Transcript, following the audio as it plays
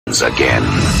again.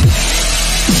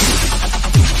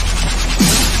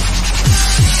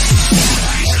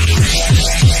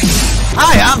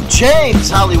 Hi, I'm James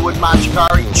Hollywood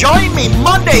Machikari. Join me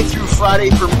Monday through Friday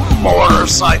for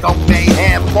Motorcycle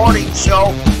Mayhem Morning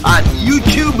Show on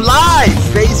YouTube Live,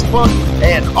 Facebook,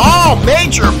 and all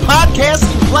major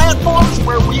podcasting platforms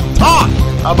where we talk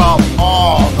about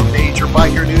all the major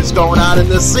biker news going on in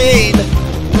the scene.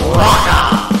 Rock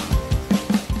on!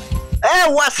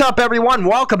 Hey, what's up, everyone?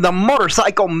 Welcome to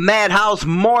Motorcycle Madhouse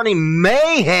Morning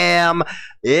Mayhem.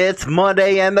 It's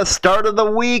Monday and the start of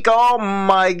the week. Oh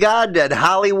my God, did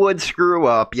Hollywood screw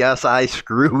up? Yes, I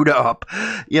screwed up.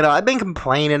 You know, I've been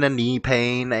complaining of knee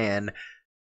pain, and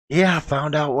yeah, I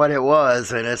found out what it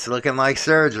was, and it's looking like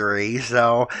surgery.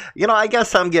 So, you know, I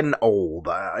guess I'm getting old.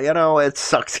 You know, it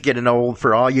sucks getting old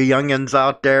for all you youngins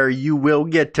out there. You will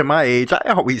get to my age. I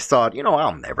always thought, you know,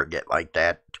 I'll never get like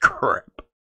that. Crap.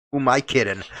 Who am I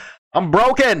kidding? I'm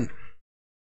broken.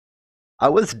 I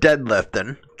was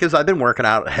deadlifting because I've been working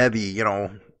out heavy, you know,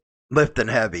 lifting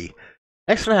heavy.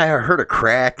 Next thing I heard a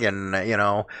crack, and, you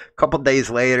know, a couple days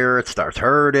later it starts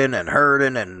hurting,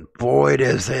 and boy,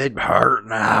 does it hurt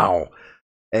now.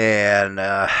 And,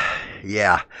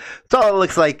 yeah. So it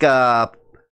looks like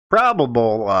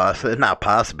probable, not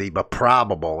possibly, but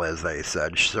probable, as they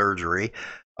said, surgery.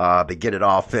 To get it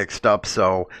all fixed up,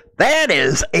 so that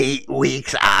is 8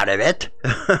 weeks out of it.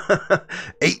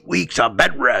 8 weeks of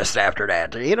bed rest after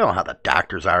that. You know how the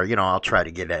doctors are. You know, I'll try to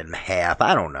get it in half.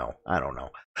 I don't know.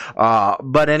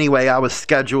 But anyway, I was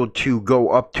scheduled to go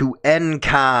up to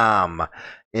NCOM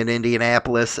in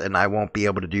Indianapolis, and I won't be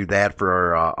able to do that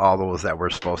for all those that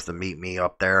were supposed to meet me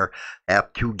up there. I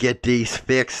have to get these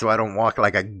fixed so I don't walk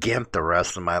like a gimp the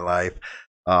rest of my life.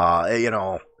 You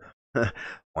know...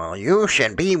 Well, you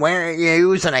should be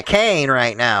using a cane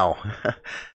right now.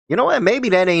 You know what? Maybe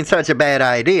that ain't such a bad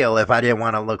idea if I didn't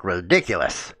want to look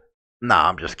ridiculous. Nah,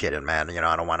 I'm just kidding, man. You know,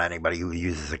 I don't want anybody who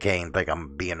uses a cane think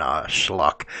I'm being a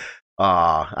schluck.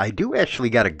 I do actually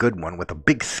got a good one with a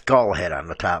big skull head on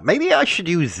the top. Maybe I should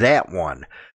use that one.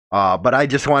 But I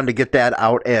just wanted to get that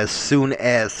out as soon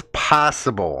as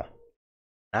possible.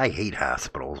 I hate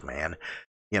hospitals, man.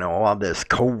 You know, all this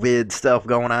COVID stuff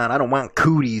going on. I don't want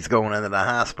cooties going into the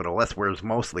hospital. That's where it's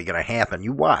mostly going to happen.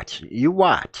 You watch.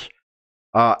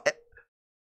 Got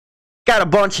a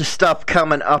bunch of stuff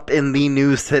coming up in the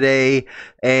news today,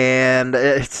 and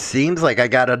it seems like I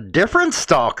got a different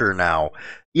stalker now.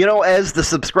 You know, as the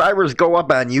subscribers go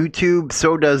up on YouTube,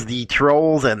 so does the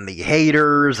trolls and the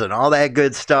haters and all that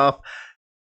good stuff.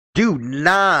 Dude,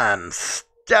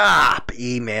 non-stop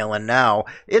emailing now.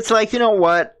 It's like, you know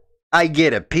what? I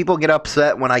get it. People get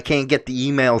upset when I can't get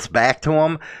the emails back to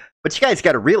them. But you guys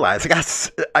got to realize,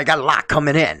 I got a lot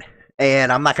coming in. And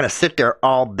I'm not going to sit there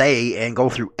all day and go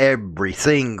through every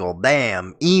single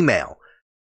damn email.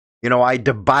 You know, I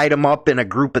divide them up in a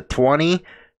group of 20.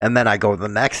 And then I go the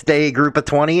next day, group of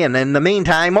 20. And in the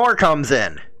meantime, more comes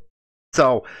in.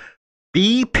 So,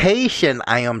 be patient.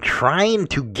 I am trying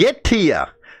to get to you.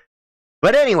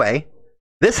 But anyway,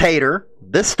 this hater,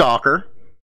 this stalker...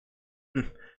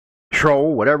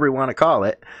 troll, whatever you want to call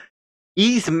it,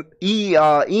 he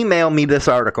emailed me this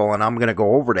article, and I'm going to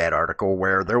go over that article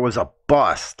where there was a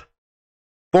bust.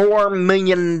 $4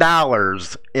 million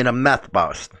in a meth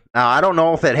bust. Now, I don't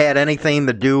know if it had anything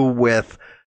to do with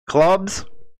clubs,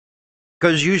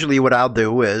 because usually what I'll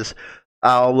do is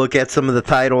I'll look at some of the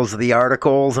titles of the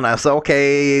articles, and I'll say,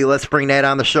 okay, let's bring that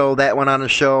on the show, that one on the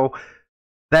show.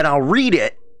 Then I'll read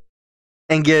it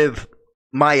and give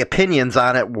my opinions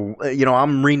on it. You know,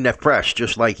 I'm reading it fresh,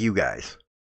 just like you guys.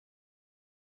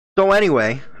 So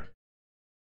anyway,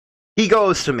 he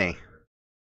goes to me.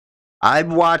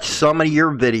 I've watched some of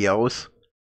your videos.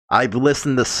 I've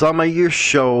listened to some of your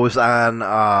shows on,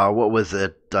 what was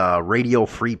it, Radio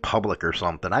Free Public or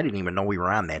something. I didn't even know we were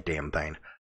on that damn thing.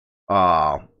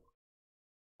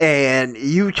 And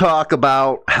you talk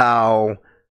about how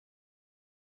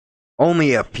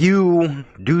only a few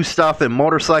do stuff in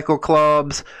motorcycle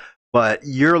clubs, but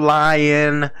you're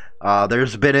lying.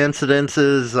 There's been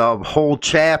incidences of whole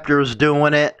chapters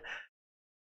doing it.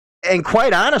 And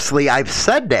quite honestly, I've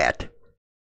said that.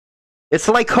 It's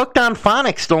like Hooked on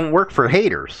Phonics don't work for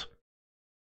haters.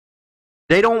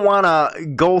 They don't want to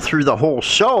go through the whole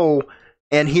show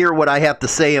and hear what I have to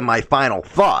say in my final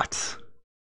thoughts.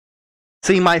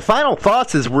 See, my final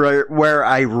thoughts is where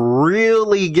I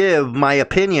really give my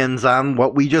opinions on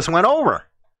what we just went over.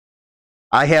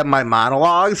 I have my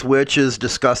monologues, which is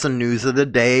discussing news of the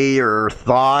day or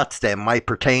thoughts that might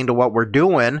pertain to what we're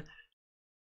doing.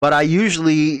 But I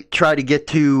usually try to get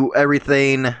to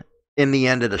everything in the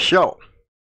end of the show.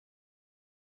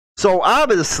 So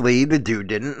obviously the dude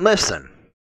didn't listen.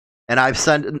 And I've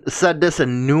said this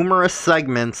in numerous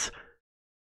segments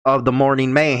of the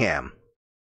Morning Mayhem,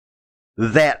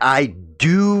 that I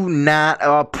do not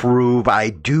approve, I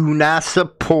do not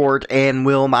support, and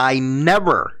will I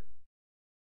never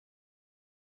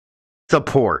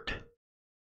support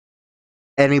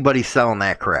anybody selling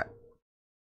that crap.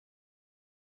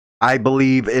 I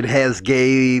believe it has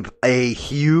gave a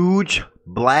huge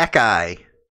black eye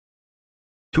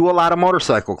to a lot of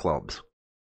motorcycle clubs.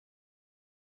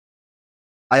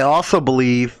 I also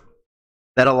believe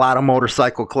that a lot of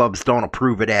motorcycle clubs don't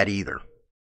approve of that either.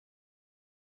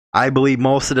 I believe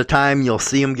most of the time you'll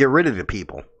see them get rid of the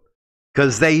people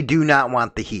because they do not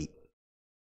want the heat.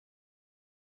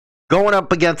 Going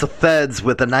up against the feds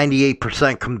with a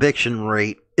 98% conviction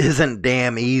rate isn't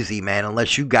damn easy, man,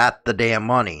 unless you got the damn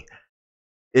money.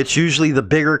 It's usually the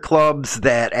bigger clubs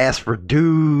that ask for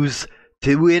dues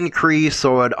to increase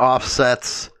so it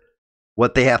offsets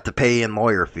what they have to pay in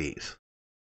lawyer fees.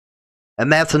 And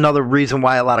that's another reason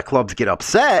why a lot of clubs get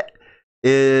upset,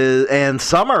 and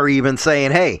some are even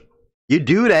saying, hey, you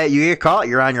do that, you get caught,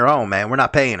 you're on your own, man. We're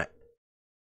not paying it.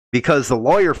 Because the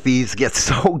lawyer fees get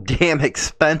so damn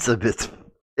expensive,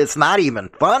 it's not even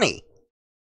funny.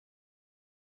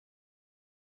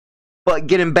 But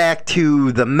getting back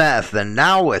to the meth, and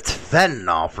now it's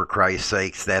fentanyl, for Christ's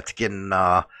sakes, that's getting,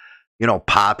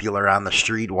 popular on the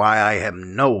street. Why, I have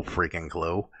no freaking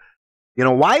clue.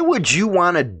 Why would you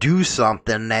want to do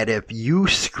something that if you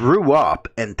screw up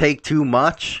and take too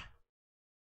much,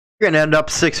 you're going to end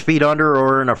up 6 feet under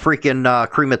or in a freaking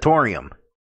crematorium?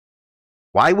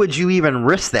 Why would you even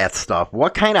risk that stuff?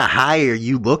 What kind of high are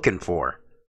you looking for?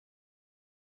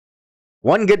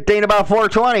 One good thing about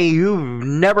 420, you've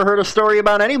never heard a story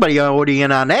about anybody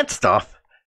ODing on that stuff.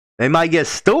 They might get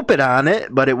stupid on it,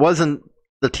 but it wasn't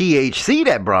the THC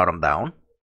that brought them down.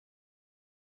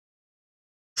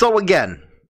 So again,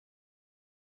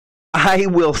 I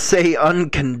will say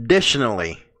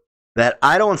unconditionally that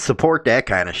I don't support that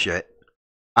kind of shit.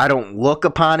 I don't look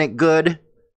upon it good.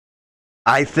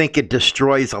 I think it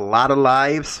destroys a lot of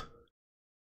lives.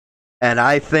 And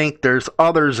I think there's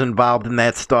others involved in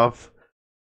that stuff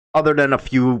other than a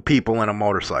few people in a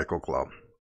motorcycle club.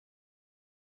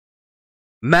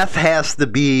 Meth has to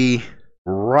be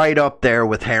right up there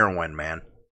with heroin, man.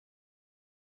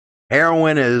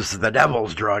 Heroin is the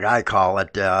devil's drug, I call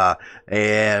it.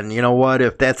 And you know what?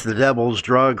 If that's the devil's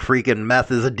drug, freaking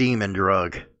meth is a demon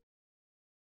drug.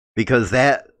 Because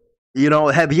that,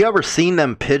 have you ever seen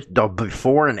them the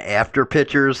before and after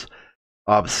pictures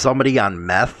of somebody on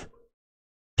meth?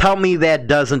 Tell me that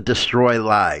doesn't destroy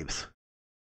lives.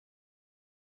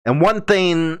 And one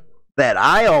thing that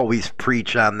I always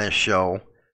preach on this show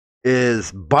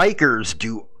is bikers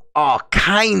do all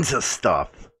kinds of stuff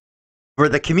for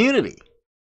the community.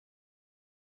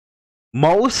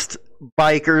 Most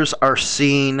bikers are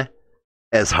seen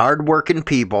as hardworking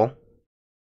people.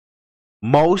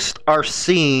 Most are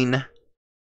seen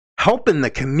helping the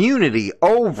community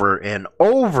over and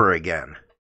over again.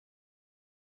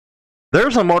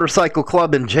 There's a motorcycle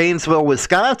club in Janesville,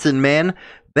 Wisconsin, man.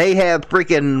 They have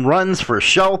freaking runs for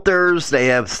shelters. They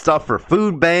have stuff for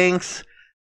food banks.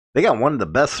 They got one of the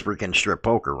best freaking strip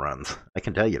poker runs. I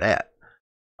can tell you that.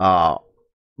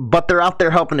 But they're out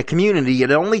there helping the community.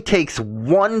 It only takes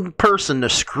one person to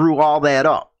screw all that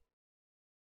up.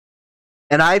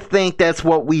 And I think that's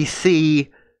what we see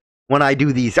when I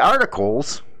do these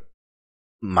articles,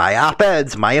 my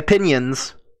op-eds, my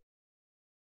opinions,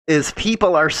 is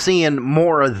people are seeing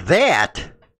more of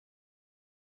that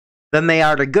than they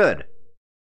are the good.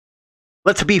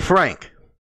 Let's be frank.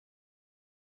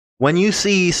 When you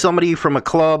see somebody from a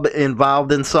club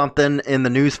involved in something in the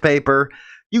newspaper,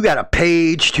 you got a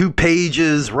page, 2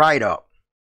 pages write-up.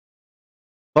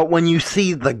 But when you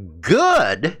see the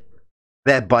good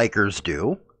that bikers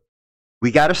do,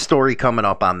 we got a story coming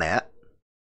up on that.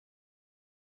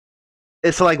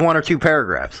 It's like 1 or 2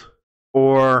 paragraphs.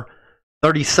 Or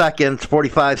 30 seconds,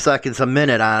 45 seconds, a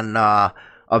minute on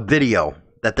a video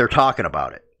that they're talking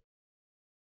about it.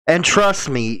 And trust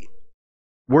me,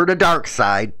 we're the dark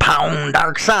side. Pound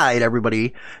dark side,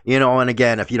 everybody. And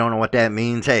again, if you don't know what that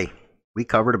means, hey, we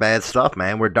cover the bad stuff,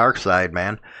 man. We're dark side,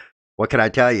 man. What can I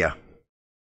tell you?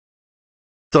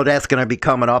 So that's going to be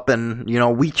coming up, and,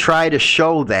 we try to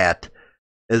show that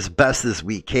as best as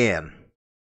we can.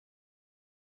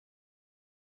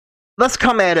 Let's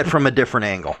come at it from a different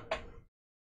angle.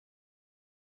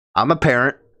 I'm a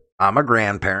parent. I'm a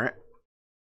grandparent.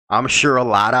 I'm sure a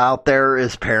lot out there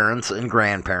is parents and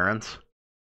grandparents.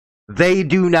 They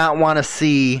do not want to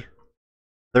see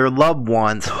their loved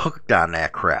ones hooked on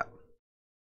that crap.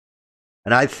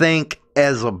 And I think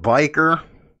as a biker,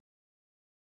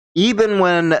 even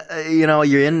when,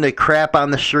 you're into crap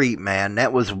on the street, man,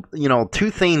 that was, two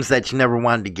things that you never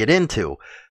wanted to get into.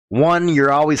 One,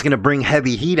 you're always going to bring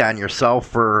heavy heat on yourself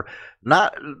for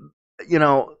not,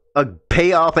 a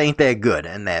payoff ain't that good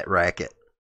in that racket.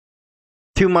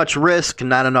 Too much risk,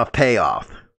 not enough payoff.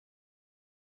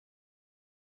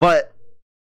 But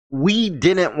we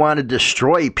didn't want to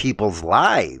destroy people's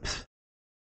lives.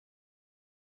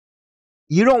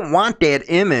 You don't want that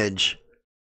image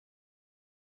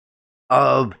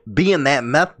of being that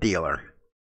meth dealer.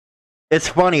 It's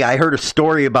funny, I heard a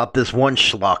story about this one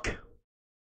schluck.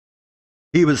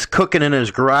 He was cooking in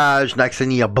his garage, next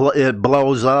thing it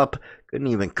blows up. Couldn't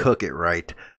even cook it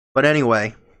right. But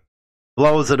anyway,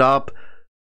 blows it up.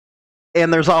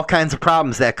 And there's all kinds of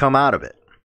problems that come out of it.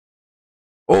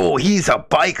 Oh, he's a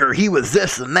biker, he was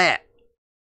this and that.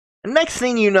 And next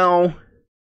thing you know,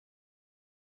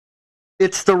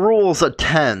 it's the rules of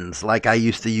tens, like I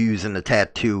used to use in the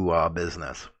tattoo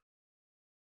business.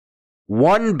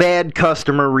 One bad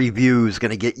customer review is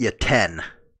going to get you 10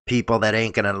 people that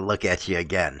ain't going to look at you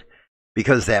again.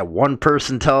 Because that one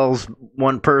person tells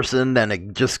one person, then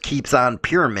it just keeps on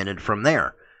pyramided from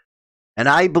there. And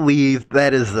I believe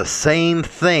that is the same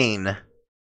thing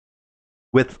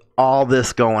with all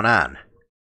this going on.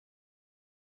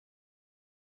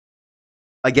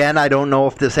 Again, I don't know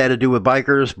if this had to do with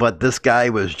bikers, but this guy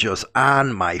was just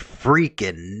on my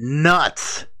freaking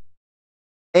nuts.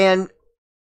 And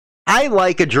I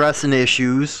like addressing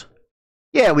issues.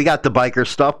 Yeah, we got the biker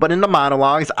stuff, but in the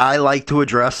monologues, I like to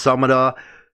address some of the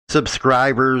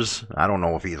subscribers. I don't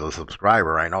know if he's a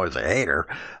subscriber. I know he's a hater.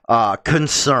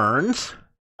 Concerns.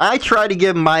 I try to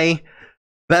give my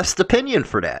best opinion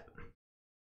for that.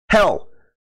 Hell,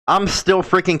 I'm still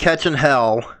freaking catching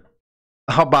hell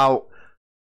about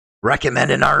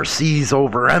recommending RCs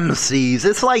over MCs.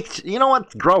 It's like, you know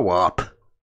what? Grow up.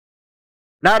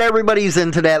 Not everybody's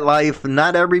into that life.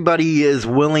 Not everybody is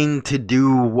willing to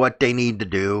do what they need to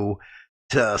do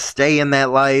to stay in that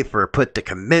life or put the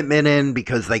commitment in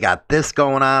because they got this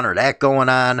going on or that going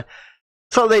on.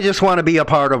 So they just want to be a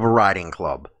part of a riding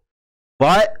club.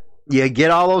 But you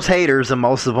get all those haters, and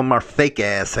most of them are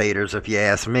fake-ass haters if you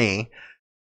ask me.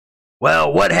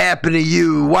 Well, what happened to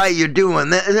you? Why you doing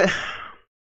that?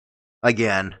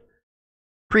 Again,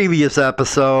 previous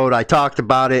episode, I talked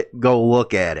about it. Go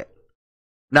look at it.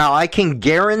 Now, I can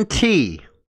guarantee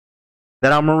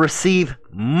that I'm going to receive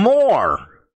more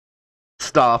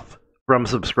stuff from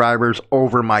subscribers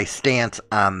over my stance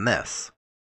on this.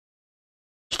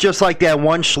 It's just like that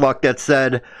one schluck that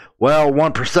said, well,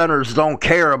 1%ers don't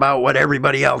care about what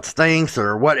everybody else thinks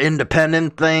or what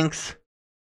independent thinks.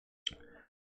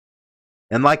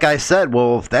 And like I said,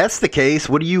 well, if that's the case,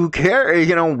 what do you care?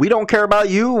 We don't care about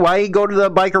you. Why you go to the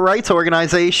biker rights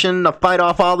organization to fight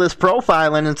off all this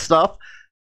profiling and stuff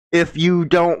if you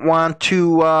don't want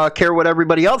to care what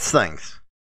everybody else thinks?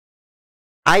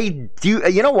 I do.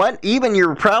 You know what? Even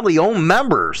your probably own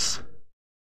members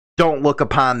don't look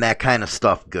upon that kind of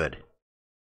stuff good.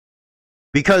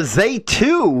 Because they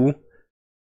too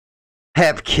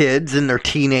have kids in their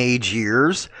teenage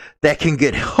years that can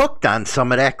get hooked on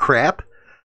some of that crap.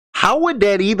 How would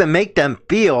that even make them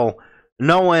feel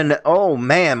knowing, oh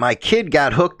man, my kid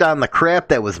got hooked on the crap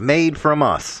that was made from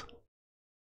us?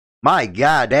 My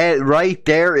God, that right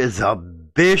there is a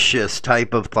vicious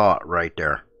type of thought right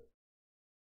there.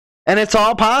 And it's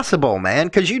all possible, man,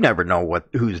 because you never know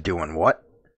who's doing what.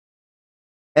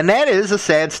 And that is a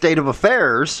sad state of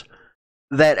affairs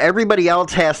that everybody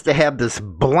else has to have this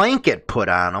blanket put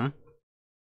on them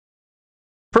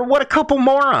for what a couple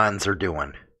morons are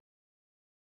doing.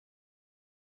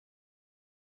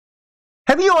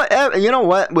 Have you know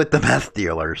what, with the meth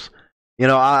dealers,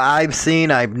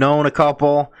 I've known a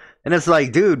couple, and it's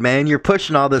like, dude, man, you're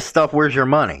pushing all this stuff, where's your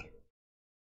money?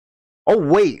 Oh,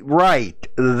 wait, right,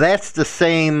 that's the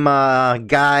same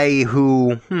guy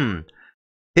who,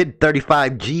 hid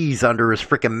 35 G's under his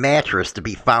freaking mattress to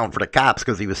be found for the cops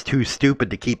because he was too stupid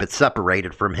to keep it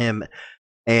separated from him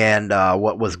and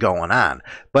what was going on.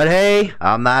 But hey,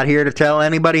 I'm not here to tell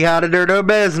anybody how to do their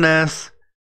business.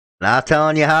 Not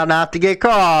telling you how not to get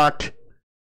caught.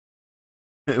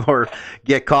 Or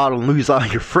get caught and lose all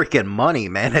your freaking money,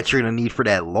 man, that you're going to need for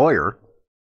that lawyer.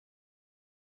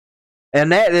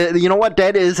 And that, you know what,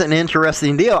 that is an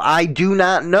interesting deal. I do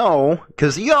not know,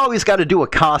 because you always got to do a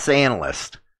cost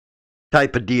analyst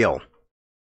type of deal.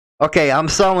 Okay, I'm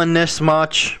selling this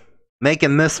much,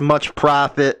 making this much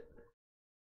profit.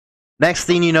 Next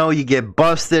thing you know, you get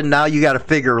busted. Now you got to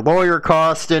figure lawyer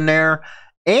cost in there.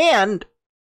 And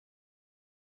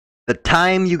the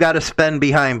time you got to spend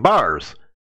behind bars.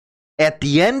 At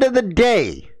the end of the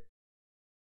day,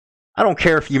 I don't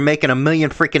care if you're making $1 million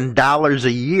freaking dollars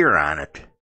a year on it.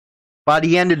 By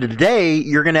the end of the day,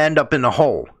 you're going to end up in the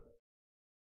hole.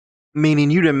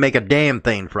 Meaning you didn't make a damn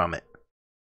thing from it.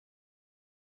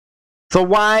 So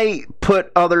why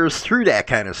put others through that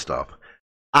kind of stuff?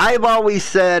 I've always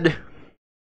said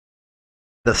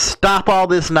to stop all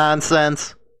this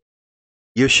nonsense,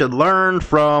 you should learn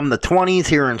from the 20s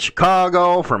here in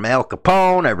Chicago, from Al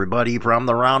Capone. Everybody from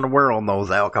around the world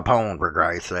knows Al Capone, for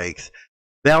Christ's sakes.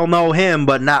 They'll know him,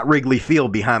 but not Wrigley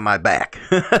Field behind my back.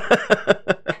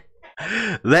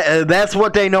 That's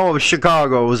what they know of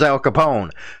Chicago, was Al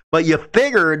Capone. But you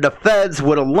figured the feds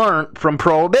would have learned from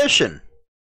Prohibition.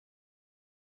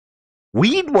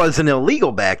 Weed wasn't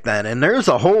illegal back then, and there's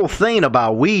a whole thing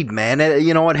about weed, man.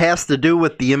 It has to do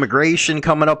with the immigration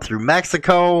coming up through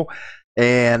Mexico,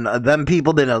 and them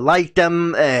people didn't like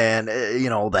them, and,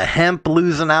 the hemp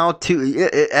losing out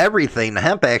to everything. The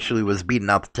hemp actually was beating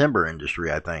out the timber industry,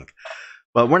 I think.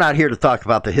 But we're not here to talk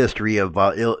about the history of,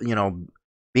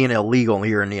 being illegal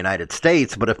here in the United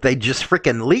States, but if they just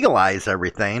freaking legalize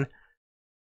everything,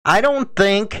 I don't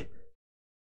think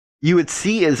you would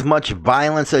see as much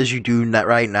violence as you do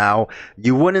right now.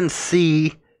 You wouldn't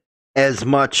see as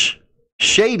much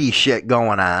shady shit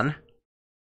going on.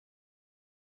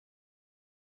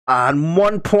 On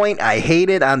one point, I hate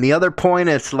it. On the other point,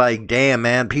 it's like, damn,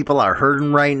 man, people are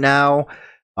hurting right now.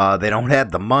 They don't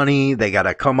have the money. They got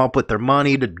to come up with their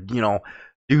money to,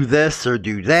 do this or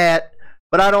do that.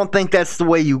 But I don't think that's the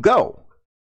way you go.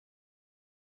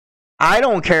 I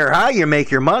don't care how you make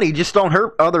your money, just don't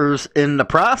hurt others in the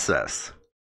process.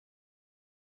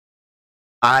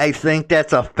 I think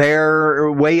that's a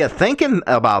fair way of thinking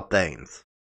about things.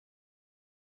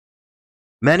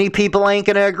 Many people ain't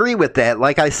going to agree with that.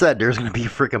 Like I said, there's going to be a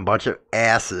freaking bunch of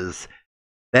asses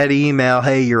that email,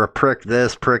 hey, you're a prick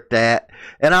this, prick that.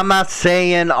 And I'm not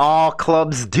saying all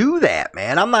clubs do that,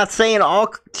 man. I'm not saying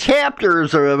all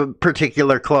chapters or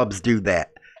particular clubs do that.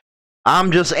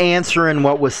 I'm just answering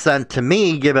what was sent to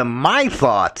me, giving my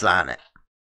thoughts on it.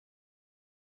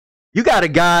 You got a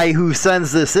guy who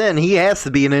sends this in. He has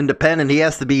to be an independent. He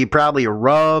has to be probably a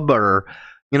rub or,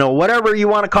 whatever you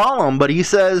want to call him. But he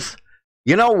says,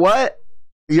 you know what?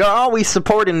 You're always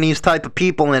supporting these type of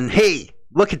people. And, hey,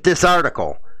 look at this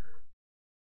article.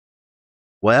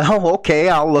 Well, okay,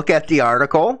 I'll look at the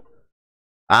article.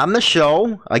 On the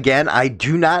show, again, I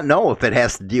do not know if it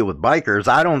has to deal with bikers.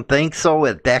 I don't think so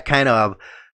at that kind of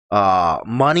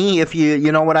money, if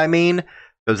you know what I mean.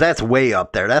 Because that's way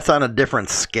up there. That's on a different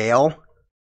scale.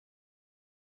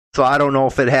 So I don't know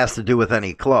if it has to do with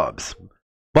any clubs.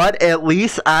 But at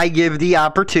least I give the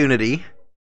opportunity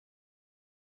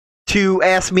to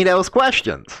ask me those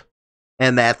questions.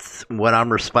 And that's what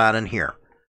I'm responding here.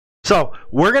 So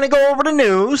we're going to go over the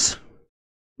news.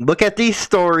 Look at these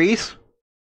stories.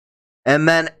 And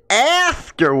then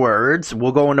afterwards,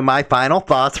 we'll go into my final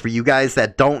thoughts for you guys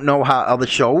that don't know how the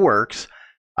show works.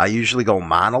 I usually go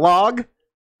monologue,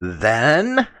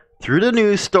 then through the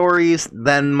news stories,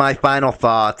 then my final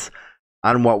thoughts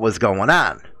on what was going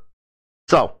on.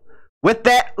 So, with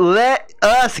that, let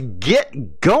us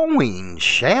get going,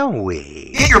 shall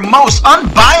we? Get your most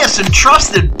unbiased and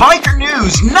trusted biker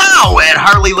news now at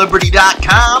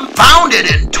HarleyLiberty.com. Founded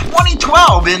in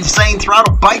 2012, Insane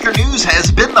Throttle Biker News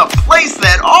has been the place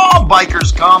that all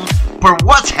bikers come for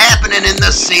what's happening in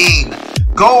the scene.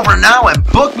 Go over now and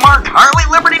bookmark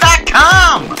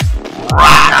HarleyLiberty.com.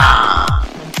 Rock on!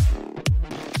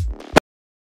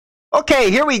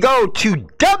 Okay, here we go to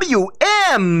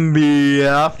WMBF.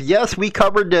 Yes, we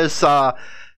covered this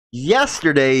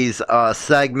yesterday's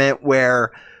segment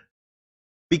where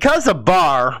because a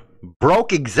bar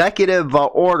broke executive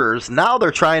orders, now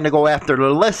they're trying to go after the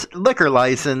liquor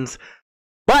license,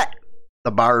 but the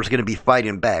bar is going to be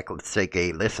fighting back. Let's take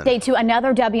a listen. Stay to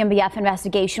another WMBF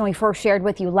investigation we first shared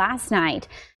with you last night.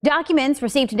 Documents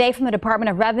received today from the Department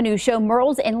of Revenue show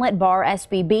Merle's Inlet Bar,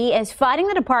 SBB, is fighting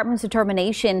the department's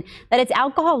determination that its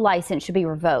alcohol license should be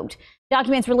revoked.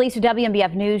 Documents released to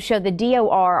WMBF News show the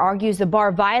DOR argues the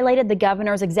bar violated the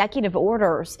governor's executive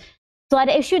orders. SLED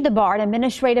issued the bar an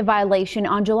administrative violation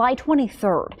on July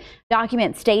 23rd.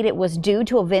 Documents state it was due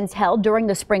to events held during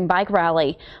the spring bike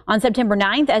rally. On September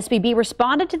 9th, SBB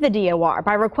responded to the DOR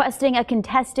by requesting a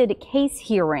contested case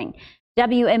hearing.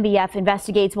 WMBF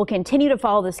Investigates will continue to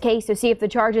follow this case to see if the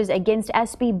charges against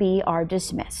SBB are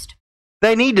dismissed.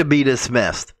 They need to be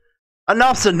dismissed.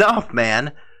 Enough's enough,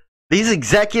 man. These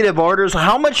executive orders,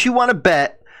 how much you want to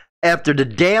bet after the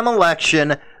damn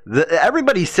election?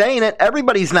 Everybody's saying it.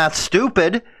 Everybody's not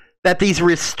stupid that these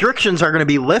restrictions are going to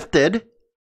be lifted.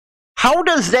 How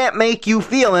does that make you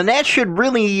feel? And that should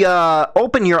really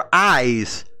open your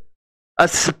eyes,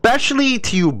 especially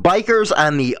to you bikers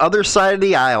on the other side of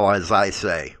the aisle, as I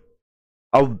say,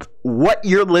 of what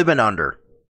you're living under.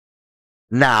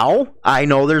 Now, I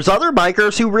know there's other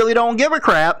bikers who really don't give a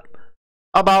crap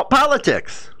about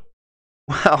politics.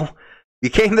 Well, you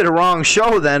came to the wrong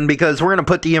show then, because we're going to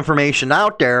put the information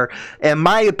out there. And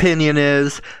my opinion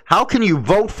is, how can you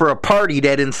vote for a party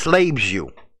that enslaves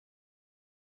you?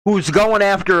 Who's going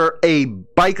after a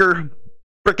biker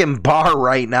freaking bar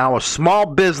right now, a small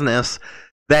business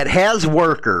that has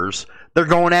workers. They're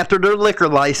going after their liquor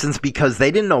license because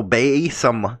they didn't obey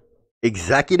some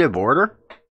executive order.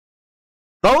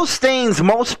 Those things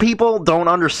most people don't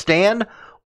understand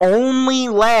only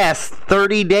last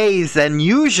 30 days, and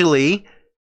usually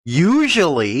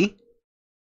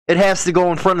it has to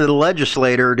go in front of the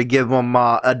legislator to give them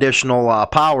additional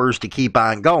powers to keep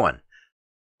on going.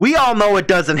 We all know it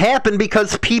doesn't happen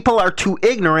because people are too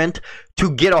ignorant to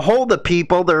get a hold of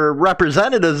people, their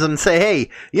representatives, and say,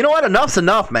 hey, you know what, enough's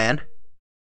enough, man.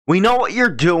 We know what you're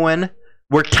doing.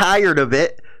 We're tired of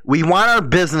it. We want our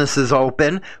businesses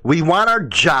open. We want our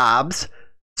jobs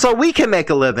so we can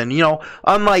make a living. You know,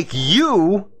 unlike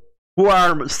you, who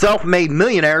are self-made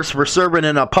millionaires for serving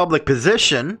in a public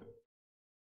position,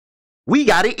 we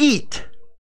got to eat.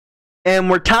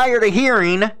 And we're tired of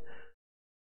hearing,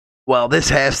 well, this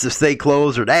has to stay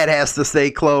closed or that has to stay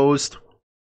closed.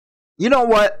 You know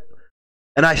what?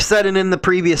 And I said it in the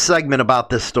previous segment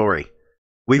about this story.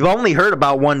 We've only heard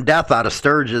about one death out of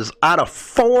Sturgis out of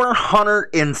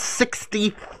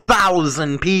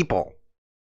 460,000 people.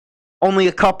 Only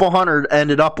a couple hundred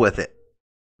ended up with it.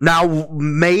 Now,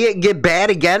 may it get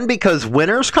bad again because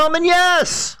winter's coming?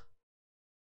 Yes.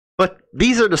 But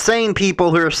these are the same people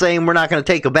who are saying we're not going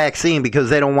to take a vaccine because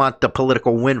they don't want the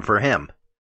political win for him.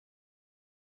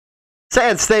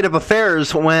 Sad state of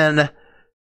affairs when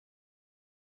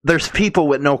there's people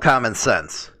with no common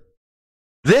sense.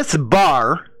 This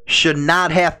bar should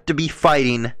not have to be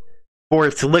fighting for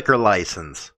its liquor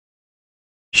license.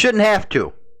 Shouldn't have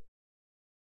to.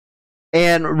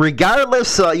 And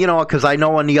regardless, because I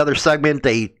know in the other segment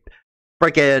they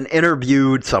freaking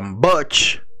interviewed some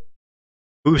butch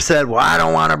who said, well, I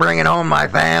don't want to bring it home my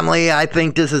family. I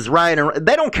think this is right. And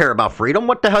they don't care about freedom.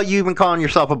 What the hell are you even calling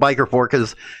yourself a biker for?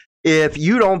 Because if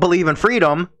you don't believe in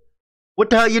freedom,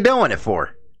 what the hell are you doing it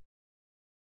for?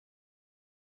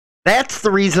 That's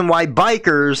the reason why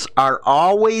bikers are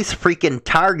always freaking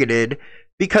targeted,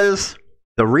 because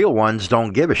the real ones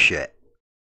don't give a shit.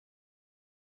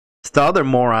 It's the other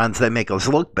morons that make us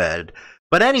look bad.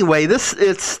 But anyway,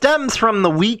 it stems from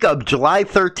the week of July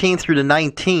 13th through the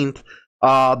 19th,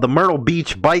 the Myrtle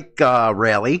Beach bike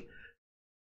rally.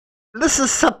 This is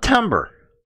September.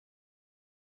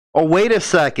 Oh, wait a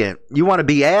second. You want to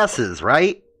be asses,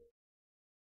 right?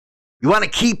 You want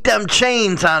to keep them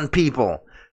chains on people.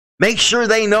 Make sure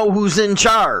they know who's in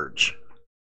charge.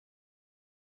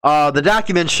 The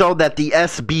document showed that the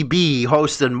SBB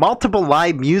hosted multiple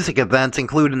live music events,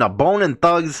 including a Bone and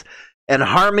Thugs and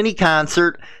Harmony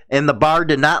concert, and the bar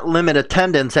did not limit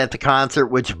attendance at the concert,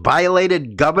 which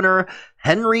violated Governor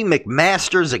Henry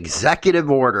McMaster's executive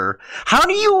order. How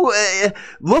do you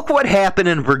look what happened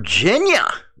in Virginia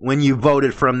when you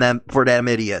voted for them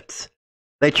idiots?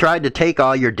 They tried to take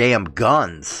all your damn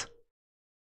guns.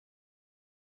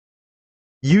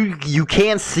 You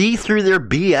can't see through their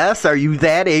BS? Are you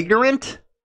that ignorant?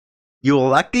 You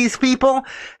elect these people?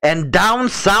 And down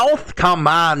south? Come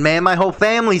on, man. My whole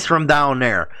family's from down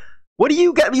there. What are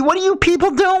you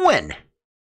people doing?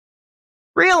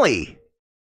 Really?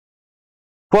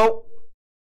 Quote,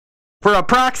 for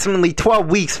approximately 12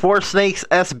 weeks, Four Snakes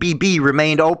SBB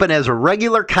remained open as a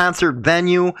regular concert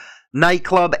venue,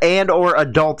 nightclub, and or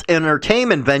adult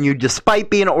entertainment venue, despite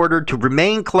being ordered to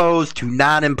remain closed to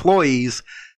non-employees.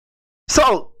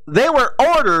 So they were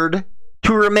ordered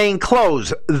to remain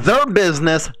closed. Their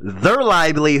business, their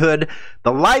livelihood,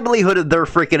 the livelihood of their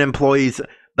freaking employees,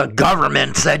 the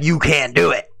government said you can't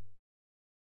do it.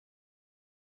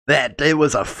 That it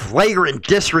was a flagrant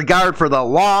disregard for the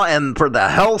law and for the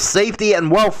health, safety,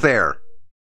 and welfare.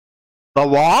 The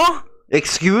law?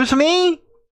 Excuse me?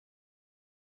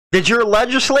 Did your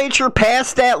legislature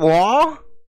pass that law?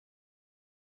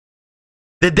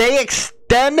 Did they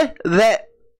extend that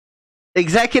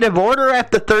executive order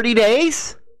after 30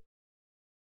 days?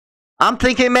 I'm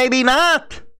thinking maybe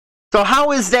not. So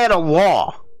how is that a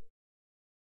law?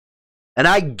 And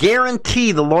I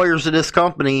guarantee the lawyers of this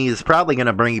company is probably going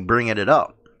to bring it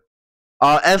up.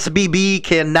 SBB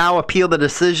can now appeal the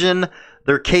decision,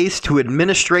 their case, to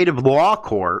administrative law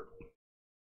court.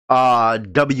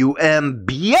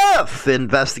 WMBF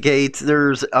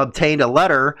investigators obtained a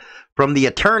letter from the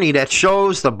attorney that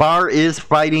shows the bar is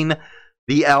fighting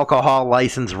the alcohol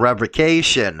license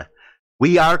revocation.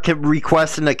 We are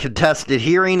requesting a contested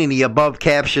hearing in the above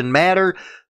captioned matter.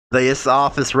 This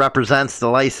office represents the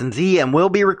licensee and will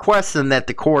be requesting that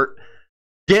the court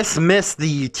dismiss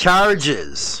the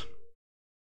charges.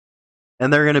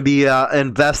 And they're going to be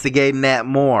investigating that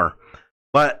more.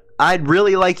 But I'd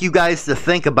really like you guys to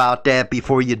think about that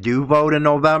before you do vote in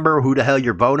November, who the hell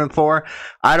you're voting for.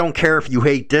 I don't care if you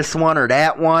hate this one or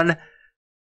that one.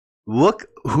 Look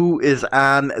who is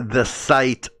on the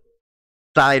side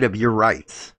of your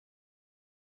rights.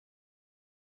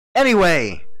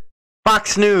 Anyway,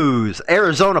 Fox News.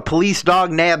 Arizona police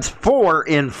dog nabs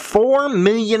 $4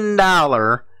 million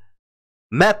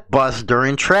meth bust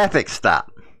during traffic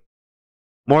stop.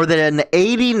 More than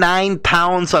 89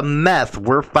 pounds of meth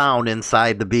were found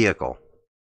inside the vehicle.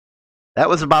 That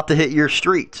was about to hit your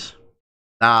streets.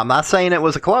 Now, I'm not saying it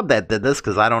was a club that did this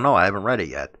because I don't know. I haven't read it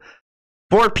yet.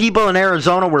 4 people in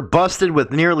Arizona were busted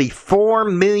with nearly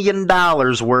 $4 million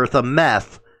worth of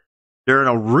meth during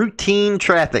a routine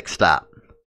traffic stop.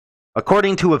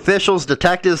 According to officials,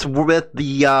 detectives with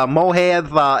the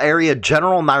Mohave Area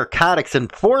General Narcotics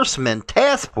Enforcement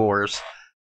Task Force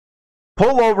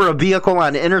pull over a vehicle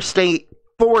on Interstate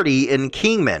 40 in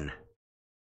Kingman.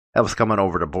 That was coming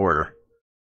over the border.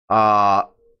 A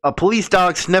police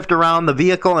dog sniffed around the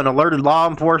vehicle and alerted law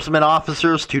enforcement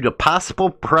officers to the possible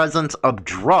presence of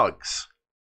drugs.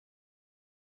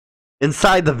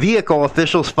 Inside the vehicle,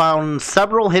 officials found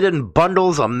several hidden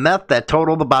bundles of meth that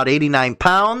totaled about 89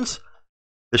 pounds.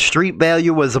 The street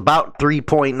value was about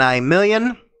 $3.9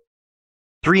 million.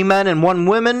 3 men and 1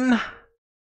 woman,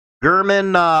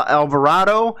 German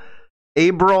Alvarado,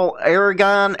 April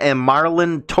Aragon, and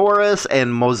Marlon Torres,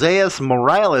 and Moises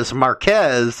Morales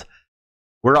Marquez,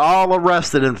 were all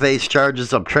arrested and face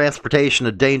charges of transportation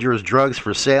of dangerous drugs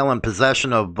for sale and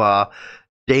possession of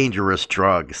dangerous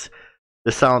drugs.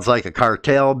 This sounds like a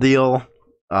cartel deal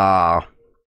that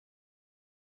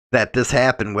this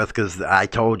happened with, because I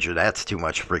told you that's too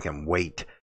much freaking weight.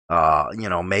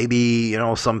 Maybe,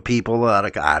 some people,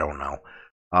 I don't know.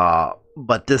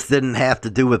 But this didn't have to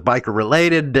do with biker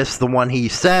related. This is the one he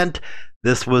sent.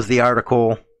 This was the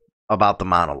article about the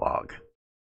monologue.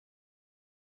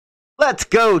 Let's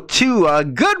go to a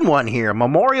good one here.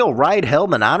 Memorial ride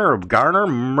held in honor of Garner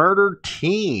murdered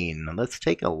teen. Let's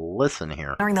take a listen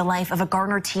here. During the life of a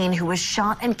Garner teen who was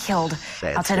shot and killed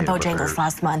outside of Bojangles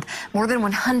last month. More than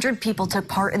 100 people took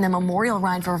part in the memorial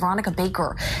ride for Veronica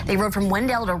Baker. They rode from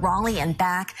Wendell to Raleigh and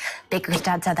back. Baker's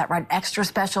dad said that ride extra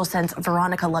special since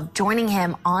Veronica loved joining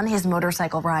him on his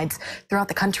motorcycle rides throughout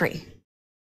the country.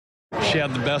 She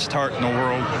had the best heart in the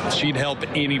world. She'd help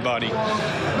anybody.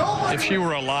 If she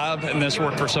were alive and this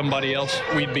worked for somebody else,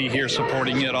 we'd be here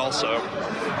supporting it also.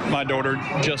 My daughter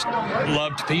just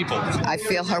loved people. I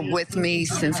feel her with me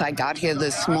since I got here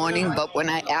this morning, but when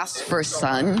I asked for a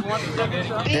son,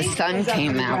 the son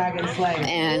came out,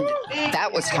 and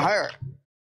that was her.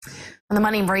 The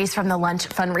money raised from the lunch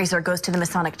fundraiser goes to the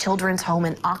Masonic Children's Home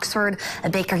in Oxford. A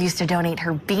baker used to donate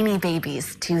her Beanie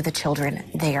Babies to the children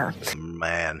there.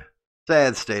 Man,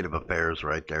 sad state of affairs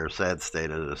right there. Sad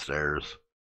state of the stairs.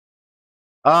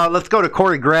 Let's go to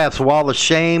Kory Graffs' Wall of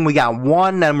Shame. We got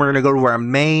one, then we're going to go to our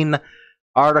main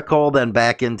article, then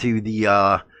back into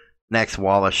the next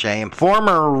Wall of Shame.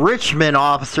 Former Richmond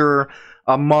officer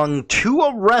among 2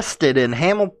 arrested in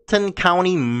Hamilton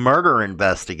County murder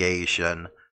investigation.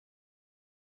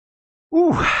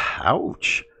 Ooh,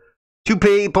 ouch. 2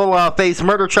 people face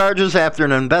murder charges after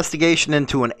an investigation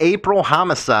into an April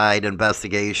homicide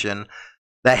investigation.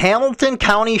 The Hamilton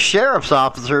County Sheriff's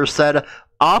Officer said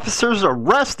officers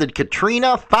arrested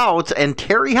Katrina Fouts and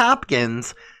Terry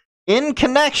Hopkins in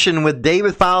connection with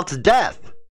David Fouts'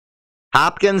 death.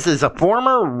 Hopkins is a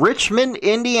former Richmond,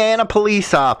 Indiana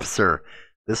police officer.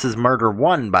 This is murder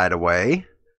 1, by the way.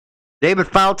 David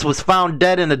Fouts was found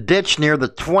dead in a ditch near the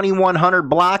 2100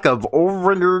 block of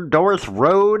Overdorth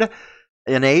Road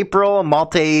in April. A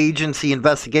multi-agency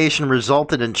investigation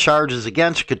resulted in charges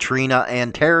against Katrina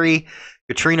and Terry.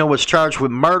 Katrina was charged with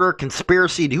murder,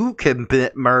 conspiracy to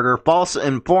commit murder, false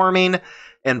informing,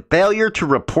 and failure to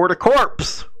report a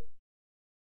corpse.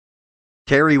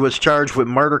 Terry was charged with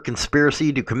murder,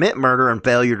 conspiracy to commit murder, and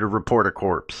failure to report a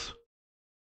corpse.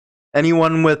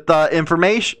 Anyone with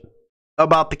information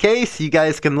about the case, you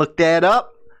guys can look that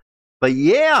up. But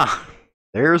yeah,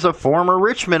 there's a former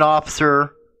Richmond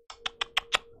officer.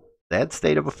 Sad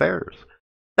state of affairs.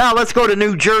 Now let's go to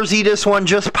New Jersey. This one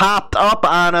just popped up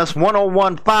on us.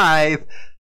 1015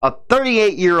 A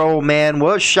 38-year-old man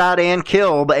was shot and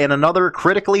killed and another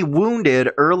critically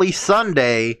wounded early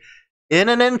Sunday in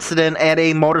an incident at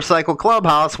a motorcycle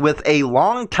clubhouse with a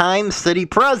longtime city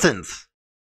presence.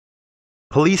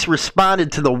 Police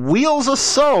responded to the Wheels of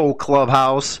Soul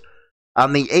clubhouse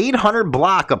on the 800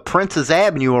 block of Princess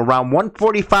Avenue around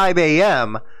 1:45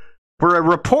 a.m. for a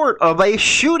report of a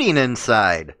shooting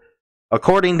inside.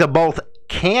 According to both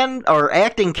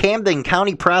acting Camden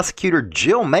County Prosecutor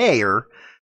Jill Mayer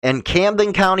and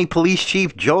Camden County Police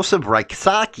Chief Joseph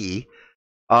Rysaki,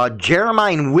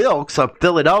 Jeremiah Wilkes of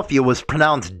Philadelphia was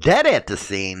pronounced dead at the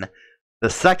scene. The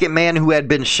second man who had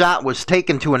been shot was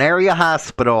taken to an area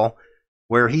hospital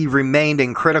where he remained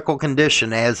in critical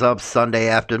condition as of Sunday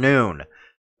afternoon.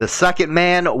 The second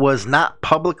man was not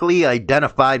publicly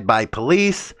identified by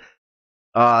police.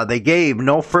 They gave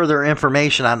no further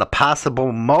information on the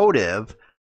possible motive.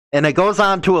 And it goes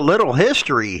on to a little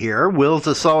history here. Wheels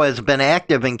of Soul has been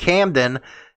active in Camden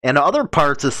and other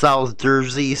parts of South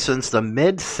Jersey since the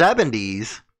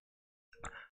mid-70s,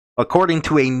 according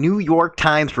to a New York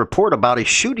Times report about a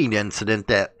shooting incident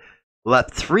that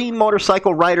left 3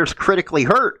 motorcycle riders critically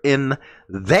hurt. In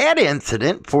that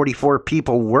incident, 44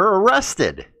 people were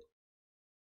arrested.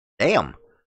 Damn.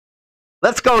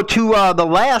 Let's go to the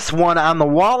last one on the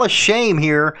wall of shame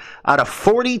here out of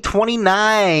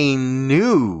 4029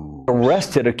 News.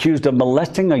 Arrested, accused of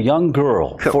molesting a young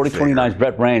girl. 4029's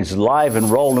Brett Rains live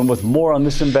and rolling with more on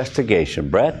this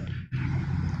investigation. Brett?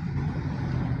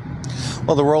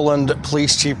 Well, the Roland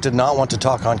police chief did not want to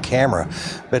talk on camera,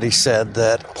 but he said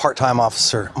that part-time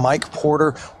officer Mike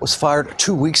Porter was fired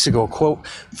 2 weeks ago, quote,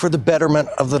 for the betterment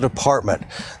of the department.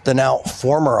 The now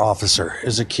former officer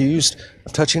is accused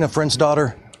of touching a friend's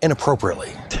daughter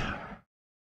inappropriately.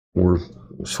 We're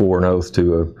sworn oath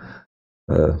to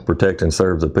protect and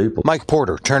serve the people. Mike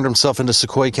Porter turned himself into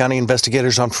Sequoia County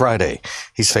investigators on Friday.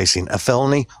 He's facing a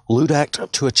felony lewd act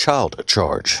to a child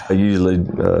charge. I usually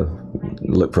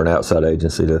look for an outside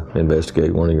agency to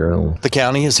investigate one of your own. The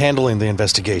county is handling the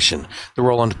investigation. The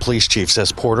Roland police chief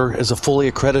says Porter is a fully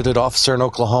accredited officer in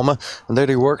Oklahoma and that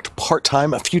he worked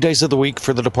part-time a few days of the week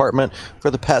for the department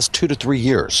for the past 2 to 3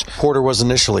 years. Porter was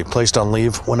initially placed on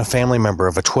leave when a family member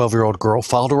of a 12-year-old girl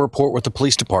filed a report with the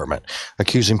police department,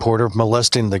 accusing Porter of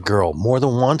molesting the girl more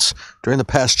than once during the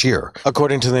past year.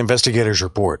 According to the investigators'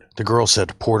 report, the girl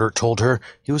said Porter told her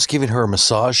he was giving her a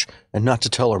massage and not to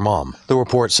tell her mom. The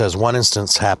report says one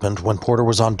instance happened when Porter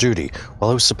was on duty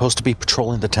while he was supposed to be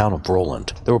patrolling the town of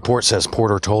Roland. The report says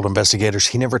Porter told investigators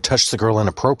he never touched the girl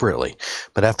inappropriately,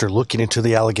 but after looking into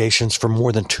the allegations for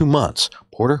more than 2 months,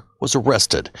 Porter was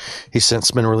arrested. He's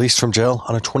since been released from jail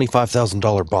on a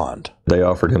 $25,000 bond. They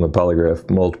offered him a polygraph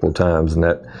multiple times, and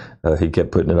that he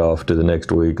kept putting it off to the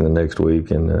next week and the next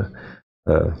week, and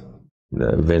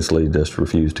eventually just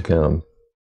refused to come.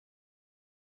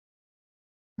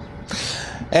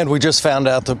 And we just found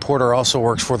out that Porter also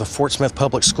works for the Fort Smith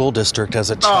Public School District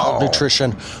as a child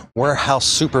nutrition warehouse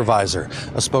supervisor.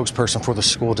 A spokesperson for the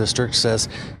school district says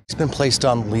he's been placed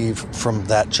on leave from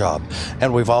that job.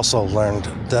 And we've also learned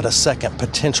that a second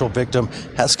potential victim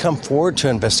has come forward to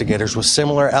investigators with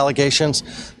similar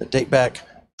allegations that date back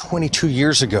 22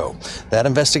 years ago. That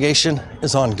investigation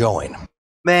is ongoing.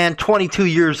 Man, 22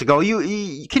 years ago.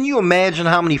 Can you imagine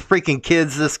how many freaking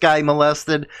kids this guy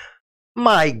molested?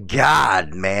 My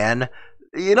God, man.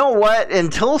 You know what?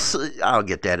 I'll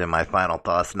get that in my final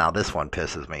thoughts. Now, this one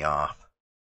pisses me off.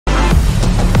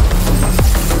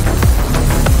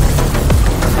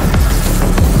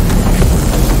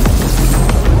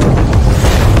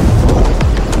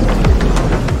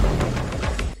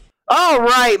 All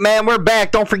right, man, we're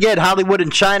back. Don't forget Hollywood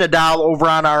and China Doll over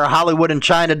on our Hollywood and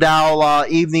China Doll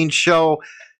evening show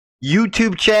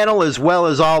YouTube channel, as well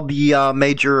as all the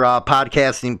major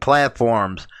podcasting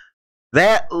platforms.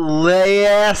 That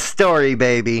last story,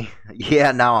 baby.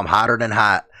 Yeah, now I'm hotter than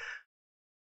hot.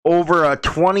 Over a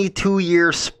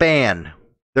 22-year span,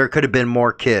 there could have been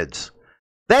more kids.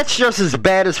 That's just as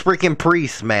bad as freaking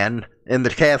priests, man, in the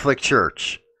Catholic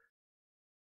Church.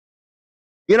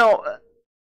 You know,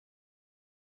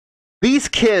 these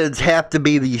kids have to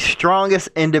be the strongest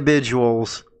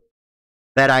individuals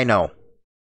that I know.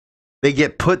 They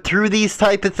get put through these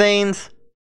type of things,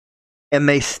 and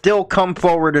they still come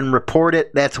forward and report it.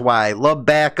 That's why I love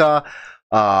BACA,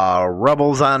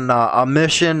 Rebels on a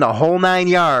Mission, the whole 9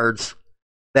 yards,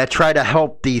 that try to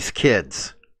help these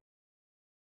kids.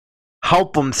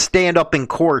 Help them stand up in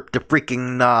court to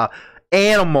freaking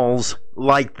animals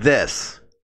like this.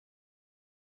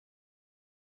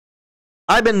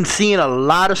 I've been seeing a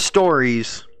lot of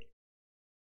stories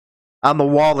on the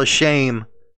wall of shame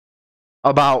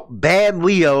about bad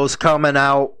Leos coming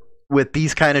out with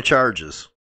these kind of charges.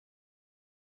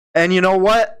 And you know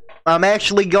what? I'm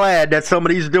actually glad that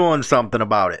somebody's doing something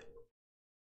about it.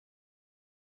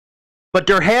 But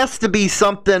there has to be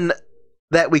something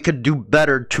that we could do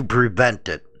better to prevent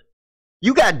it.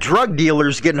 You got drug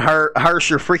dealers getting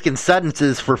harsher freaking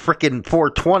sentences for freaking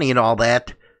 420 and all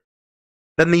that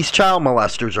than these child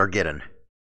molesters are getting.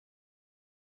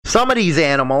 Some of these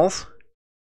animals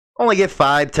only get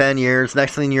 5-10 years.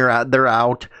 Next thing they're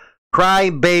out. Cry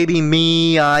baby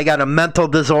me, I got a mental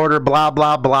disorder, blah,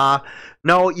 blah, blah.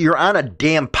 No, you're on a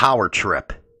damn power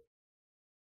trip.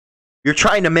 You're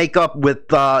trying to make up with,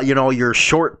 your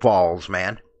shortfalls,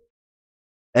 man.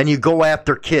 And you go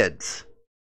after kids.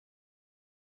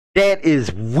 That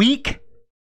is weak,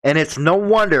 and it's no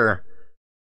wonder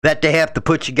that they have to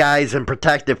put you guys in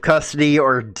protective custody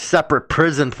or separate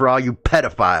prison for all you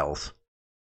pedophiles.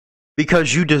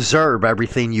 Because you deserve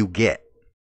everything you get.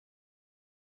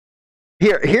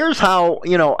 Here's how,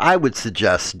 I would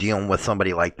suggest dealing with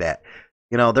somebody like that.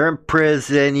 They're in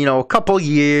prison, a couple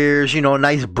years,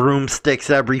 nice broomsticks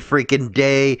every freaking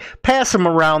day. Pass them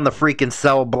around the freaking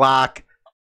cell block.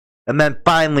 And then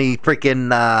finally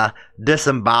freaking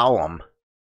disembowel them.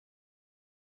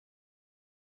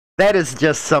 That is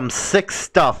just some sick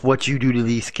stuff what you do to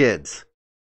these kids.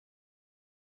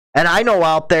 And I know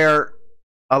out there,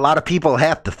 a lot of people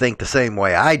have to think the same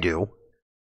way I do.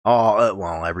 Oh,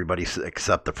 well, everybody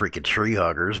except the freaking tree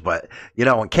huggers. But,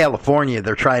 in California,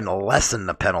 they're trying to lessen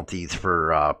the penalties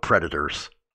for predators.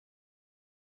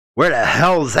 Where the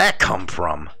hell does that come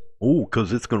from? Oh,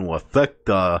 because it's going to affect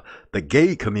the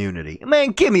gay community.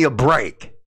 Man, give me a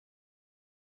break.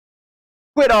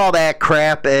 Quit all that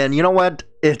crap, and you know what?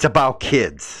 It's about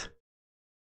kids.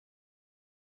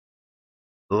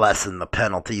 Lessen the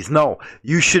penalties. No,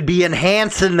 you should be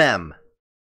enhancing them.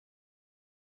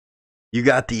 You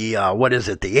got the,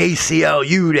 the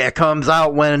ACLU that comes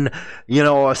out when,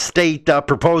 a state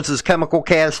proposes chemical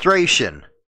castration.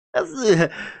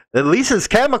 At least it's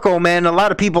chemical, man. A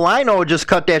lot of people I know just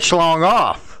cut that schlong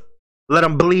off. Let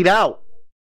them bleed out.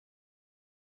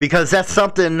 Because that's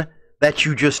something that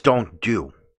you just don't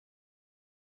do.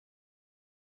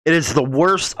 It is the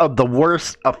worst of the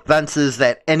worst offenses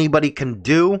that anybody can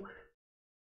do.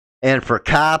 And for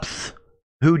cops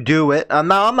who do it,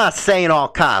 now I'm not saying all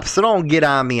cops, so don't get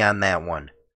on me on that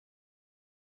one.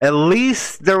 At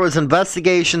least there was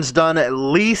investigations done. At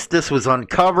least this was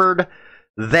uncovered.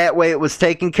 That way it was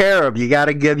taken care of. You got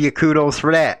to give you kudos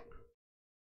for that.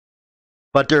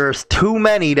 But there's too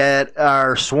many that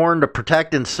are sworn to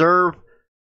protect and serve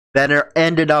that are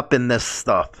ended up in this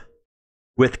stuff.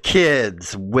 With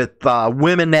kids, with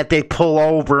women that they pull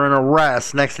over and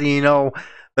arrest. Next thing you know,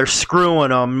 they're screwing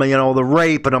them, they're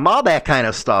raping them, all that kind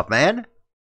of stuff, man.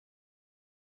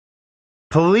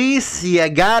 Police, you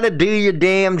got to do your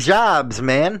damn jobs,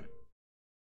 man.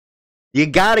 You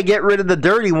got to get rid of the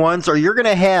dirty ones, or you're going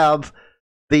to have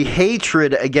the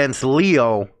hatred against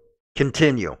Leo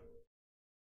continue.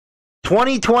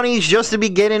 2020 is just the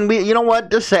beginning. You know what?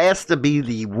 This has to be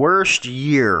the worst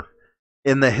year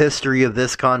in the history of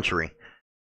this country.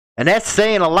 And that's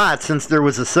saying a lot since there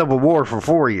was a civil war for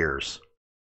 4 years.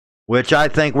 Which I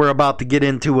think we're about to get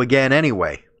into again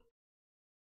anyway.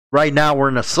 Right now we're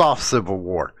in a soft civil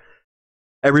war.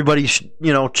 Everybody's,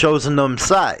 chosen them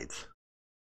sides.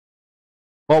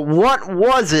 But what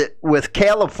was it with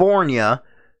California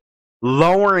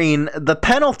lowering the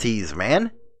penalties,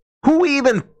 man? Who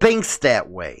even thinks that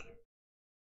way?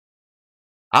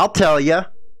 I'll tell you,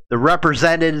 the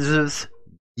representatives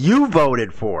you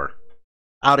voted for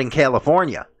out in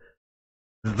California.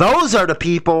 Those are the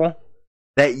people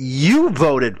that you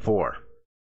voted for.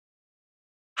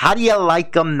 How do you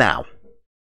like them now?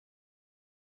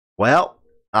 Well,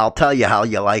 I'll tell you how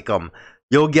you like them.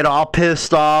 You'll get all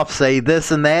pissed off, say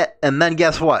this and that, and then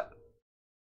guess what?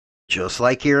 Just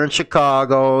like here in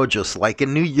Chicago, just like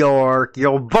in New York,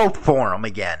 you'll vote for them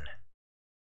again.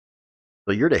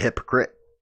 So you're the hypocrite.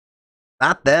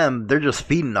 Not them, they're just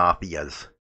feeding off of you.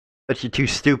 But you're too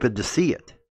stupid to see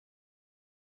it.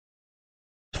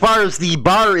 As far as the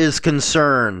bar is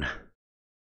concerned,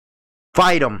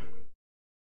 fight them.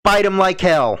 Fight them like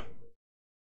hell.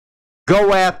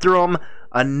 Go after them.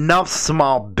 Enough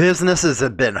small businesses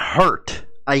have been hurt.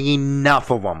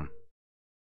 Enough of them.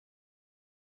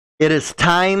 It is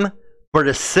time for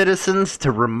the citizens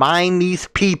to remind these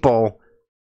people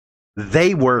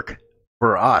they work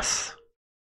for us.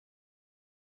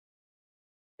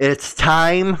 It's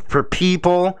time for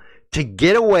people to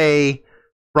get away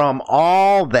from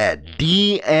all that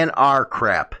DNR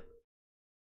crap.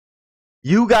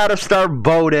 You got to start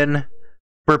voting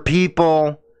for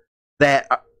people that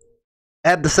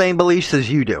have the same beliefs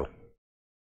as you do.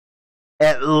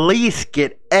 at least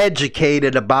get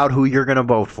educated about who you're going to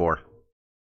vote for,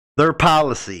 their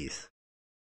policies.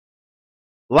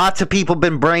 Lots of people have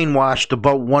been brainwashed to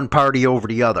vote one party over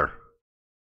the other.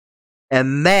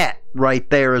 And that right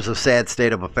there is a sad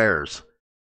state of affairs.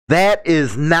 That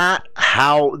is not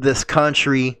how this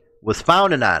country was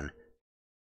founded on.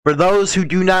 For those who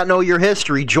do not know your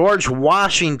history, George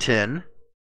Washington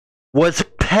was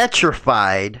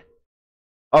petrified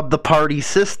of the party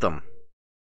system.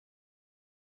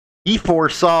 He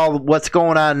foresaw what's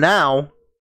going on now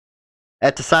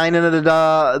at the signing of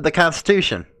the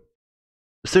Constitution.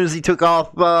 As soon as he took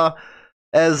off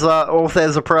oath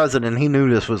as a president, he knew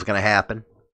this was going to happen.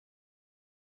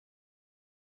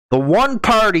 The one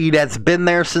party that's been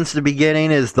there since the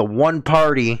beginning is the one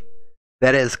party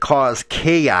that has caused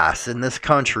chaos in this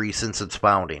country since its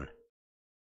founding.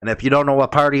 And if you don't know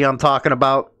what party I'm talking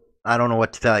about, I don't know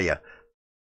what to tell you.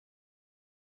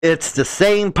 It's the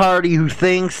same party who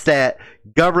thinks that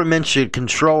government should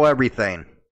control everything.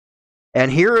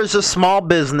 And here is a small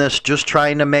business just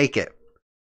trying to make it.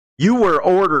 You were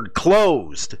ordered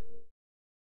closed.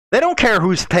 They don't care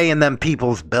who's paying them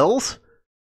people's bills.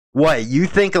 What, you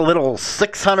think a little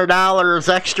 $600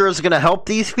 extra is going to help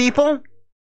these people?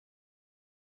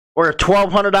 Or a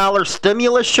 $1,200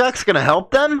 stimulus check's going to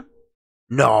help them?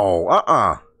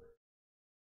 No,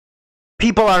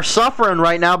 People are suffering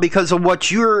right now because of what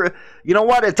you know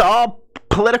what? It's all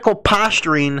political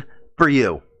posturing for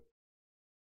you.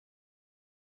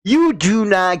 You do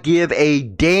not give a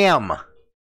damn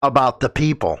about the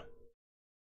people.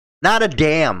 Not a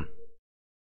damn.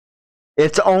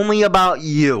 It's only about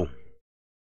you.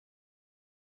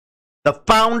 The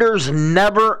founders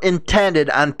never intended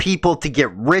on people to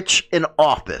get rich in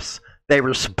office. They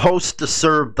were supposed to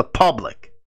serve the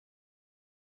public.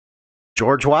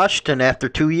 George Washington, after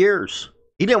 2 years,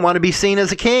 he didn't want to be seen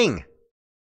as a king.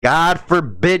 God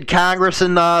forbid Congress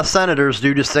and senators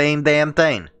do the same damn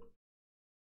thing.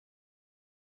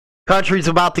 Country's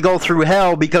about to go through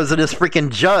hell because of this freaking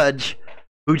judge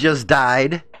who just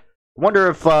died. Wonder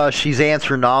if she's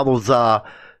answering all those,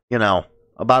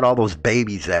 about all those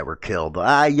babies that were killed.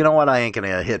 You know what? I ain't going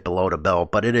to hit below the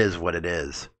belt, but it is what it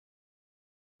is.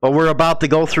 But we're about to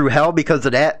go through hell because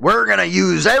of that. We're going to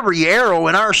use every arrow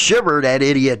in our shiver, that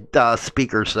idiot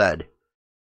speaker said.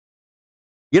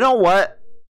 You know what?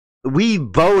 We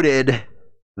voted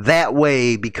that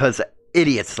way because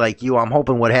idiots like you. I'm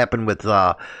hoping what happened with,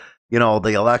 the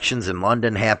elections in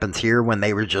London happens here when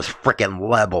they were just freaking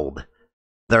leveled.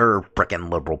 Their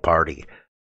freaking Liberal Party.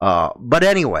 But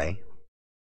anyway,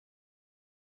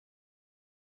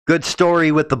 good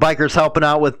story with the bikers helping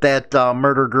out with that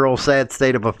murder girl, sad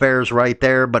state of affairs right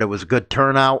there, but it was a good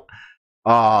turnout.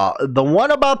 The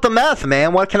one about the meth,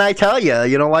 man, what can I tell you?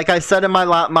 You know, like I said in my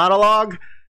monologue,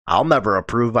 I'll never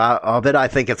approve of it. I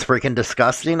think it's freaking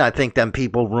disgusting. I think them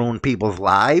people ruin people's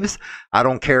lives. I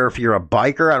don't care if you're a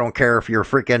biker. I don't care if you're a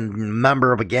freaking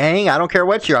member of a gang. I don't care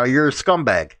what you are. You're a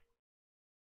scumbag.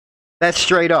 That's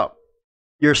straight up.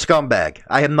 You're a scumbag.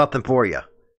 I have nothing for you.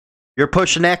 You're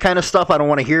pushing that kind of stuff. I don't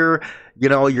want to hear,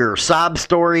 your sob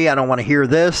story. I don't want to hear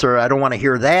this or I don't want to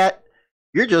hear that.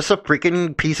 You're just a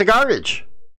freaking piece of garbage.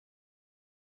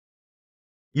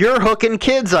 You're hooking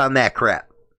kids on that crap.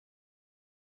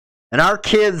 And our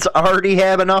kids already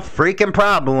have enough freaking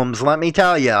problems, let me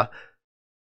tell you,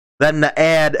 than to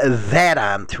add that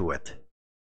onto it.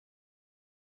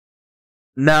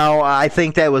 Now, I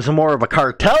think that was more of a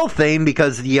cartel thing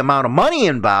because of the amount of money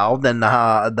involved and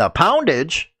the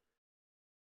poundage.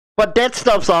 But that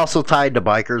stuff's also tied to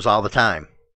bikers all the time.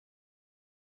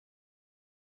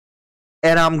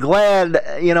 And I'm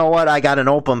glad, you know what, I got an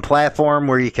open platform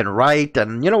where you can write.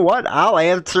 And you know what, I'll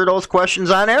answer those questions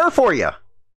on air for you.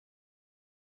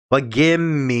 But give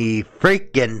me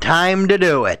freaking time to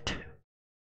do it.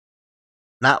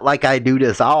 Not like I do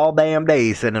this all damn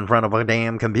day sitting in front of a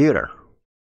damn computer.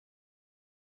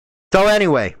 So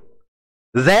anyway,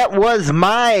 that was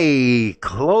my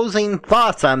closing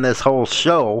thoughts on this whole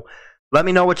show. Let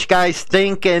me know what you guys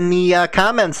think in the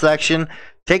comment section.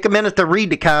 Take a minute to read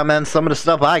the comments, some of the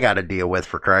stuff I got to deal with,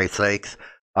 for Christ's sakes.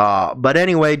 But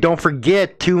anyway, don't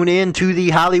forget, tune in to the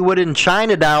Hollywood and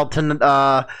China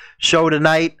Doll show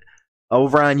tonight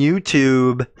over on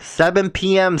YouTube, 7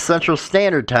 p.m. Central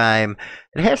Standard Time.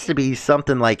 It has to be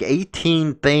something like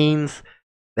 18 things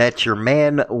that your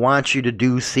man wants you to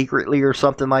do secretly or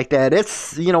something like that.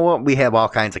 It's, you know what, we have all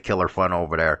kinds of killer fun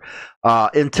over there.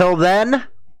 Until then,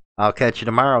 I'll catch you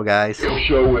tomorrow, guys. The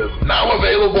show is now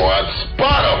available on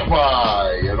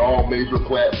Spotify and all major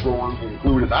platforms,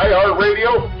 including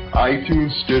iHeartRadio,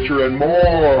 iTunes, Stitcher, and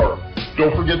more.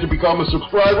 Don't forget to become a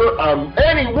subscriber on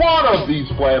any one of these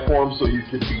platforms so you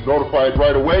can be notified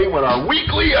right away when our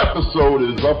weekly episode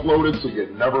is uploaded so you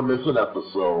never miss an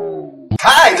episode.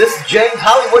 Hi, this is James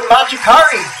Hollywood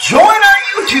Machikari. Join our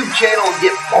YouTube channel and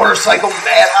get Motorcycle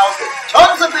Madhouse and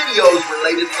tons of videos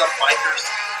related to the bikers.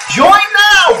 Join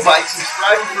now by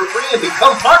subscribing for free and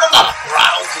become part of the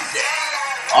Throttle today.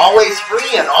 Always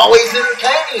free and always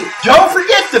entertaining. Don't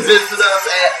forget to visit us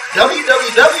at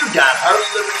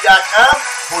www.harleyliberty.com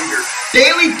for your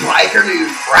daily biker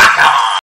news. Rock on!